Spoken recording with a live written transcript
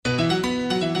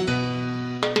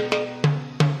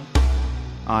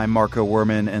I'm Marco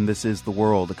Werman, and this is The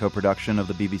World, a co-production of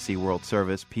the BBC World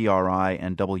Service, PRI,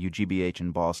 and WGBH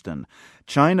in Boston.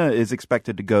 China is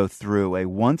expected to go through a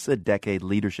once-a-decade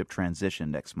leadership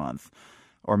transition next month,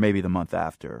 or maybe the month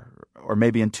after, or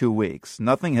maybe in 2 weeks.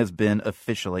 Nothing has been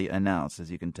officially announced,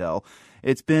 as you can tell.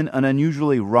 It's been an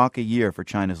unusually rocky year for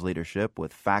China's leadership,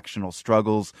 with factional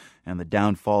struggles and the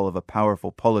downfall of a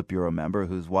powerful Politburo member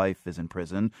whose wife is in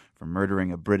prison for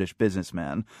murdering a British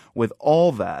businessman. With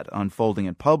all that unfolding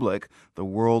in public, the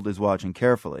world is watching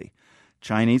carefully.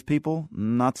 Chinese people,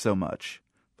 not so much.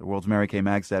 The World's Mary Kay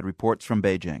Magistad reports from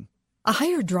Beijing. A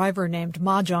hired driver named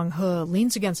Ma Zhenghe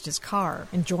leans against his car,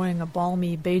 enjoying a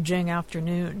balmy Beijing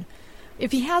afternoon.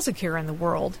 If he has a care in the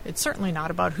world, it's certainly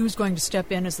not about who's going to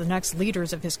step in as the next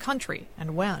leaders of his country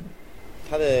and when.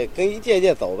 It's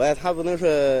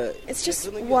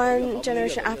just one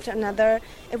generation after another.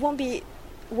 It won't be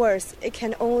worse. It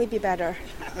can only be better.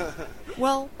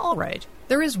 Well, all right.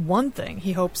 There is one thing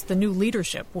he hopes the new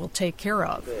leadership will take care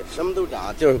of.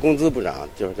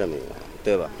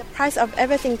 The price of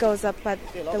everything goes up, but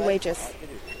the wages.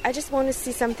 I just want to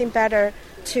see something better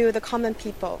to the common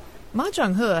people. Ma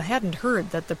Zhenghe hadn't heard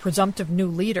that the presumptive new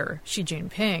leader, Xi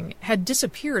Jinping, had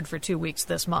disappeared for 2 weeks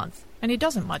this month, and he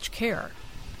doesn't much care.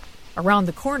 Around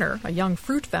the corner, a young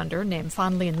fruit vendor named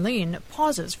Fan Lin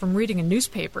pauses from reading a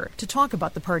newspaper to talk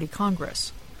about the party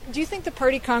congress. Do you think the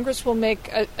party congress will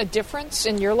make a difference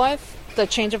in your life, the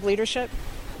change of leadership?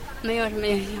 No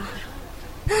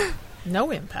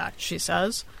impact, she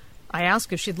says. I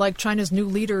ask if she'd like China's new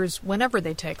leaders, whenever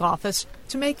they take office,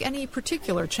 to make any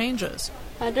particular changes.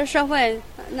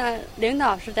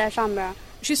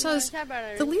 She says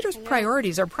the leaders'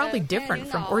 priorities are probably different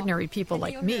from ordinary people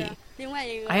like me.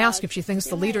 I ask if she thinks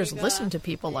the leaders listen to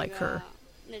people like her.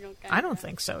 I don't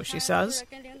think so, she says.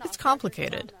 It's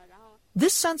complicated.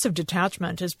 This sense of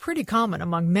detachment is pretty common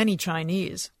among many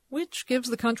Chinese, which gives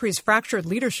the country's fractured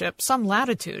leadership some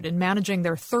latitude in managing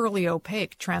their thoroughly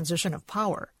opaque transition of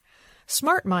power.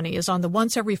 Smart money is on the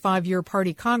once-every-5-year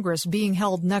party congress being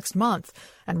held next month,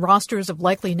 and rosters of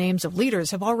likely names of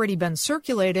leaders have already been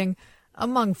circulating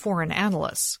among foreign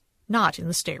analysts, not in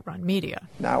the state-run media.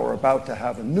 Now we're about to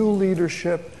have a new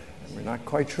leadership, and we're not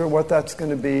quite sure what that's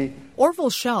going to be. Orville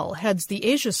Schell heads the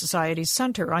Asia Society's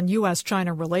Center on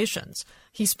U.S.-China Relations.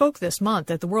 He spoke this month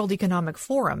at the World Economic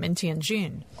Forum in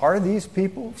Tianjin. Are these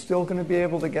people still going to be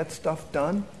able to get stuff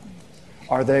done?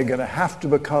 Are they going to have to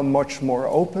become much more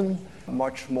open,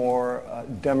 much more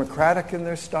democratic in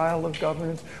their style of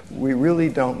governance? We really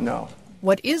don't know.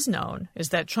 What is known is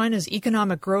that China's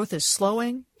economic growth is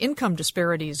slowing, income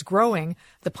disparity is growing,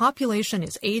 the population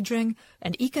is aging,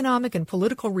 and economic and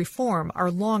political reform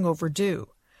are long overdue.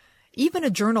 Even a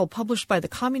journal published by the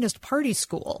Communist Party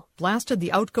School blasted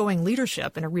the outgoing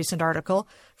leadership in a recent article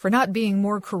for not being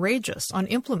more courageous on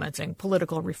implementing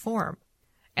political reform.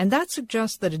 And that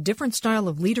suggests that a different style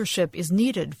of leadership is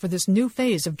needed for this new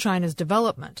phase of China's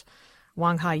development.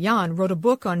 Wang Haiyan wrote a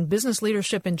book on business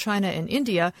leadership in China and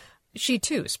India. She,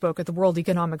 too, spoke at the World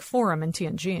Economic Forum in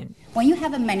Tianjin. When you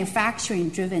have a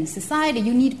manufacturing-driven society,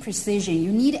 you need precision,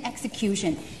 you need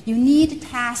execution, you need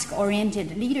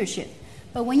task-oriented leadership.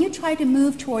 But when you try to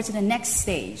move towards the next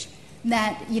stage,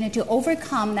 that to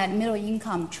overcome that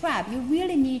middle-income trap, you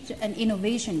really need an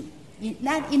innovation.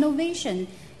 That innovation,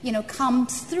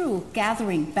 comes through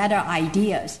gathering better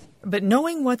ideas. But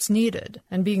knowing what's needed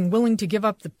and being willing to give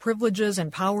up the privileges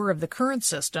and power of the current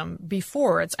system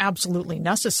before it's absolutely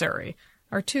necessary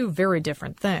are two very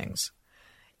different things.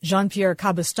 Jean-Pierre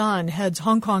Cabestan heads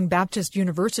Hong Kong Baptist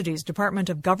University's Department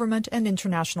of Government and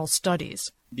International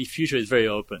Studies. The future is very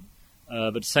open,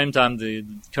 but at the same time, the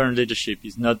current leadership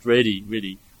is not ready,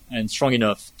 really, and strong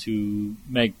enough to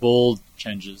make bold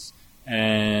changes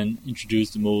and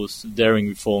introduce the most daring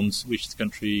reforms which the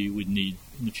country would need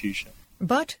in the future.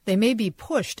 But they may be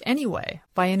pushed anyway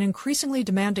by an increasingly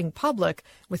demanding public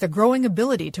with a growing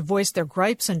ability to voice their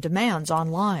gripes and demands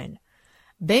online.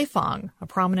 Beifang, a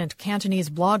prominent Cantonese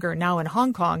blogger now in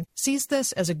Hong Kong, sees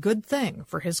this as a good thing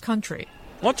for his country.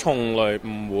 It's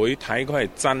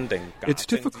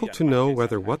difficult to know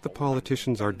whether what the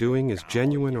politicians are doing is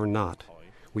genuine or not.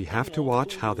 We have to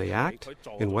watch how they act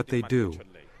and what they do.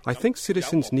 I think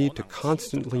citizens need to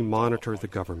constantly monitor the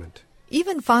government.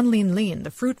 Even Fan Lin,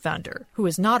 the fruit vendor, who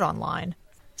is not online,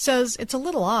 says it's a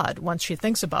little odd once she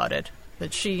thinks about it,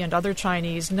 that she and other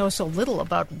Chinese know so little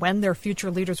about when their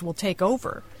future leaders will take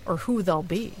over or who they'll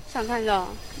be.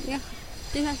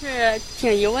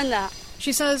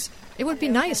 She says it would be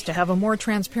nice to have a more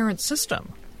transparent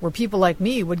system where people like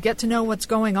me would get to know what's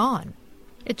going on.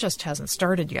 It just hasn't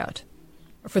started yet.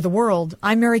 For The World,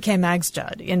 I'm Mary Kay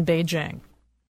Magistad in Beijing.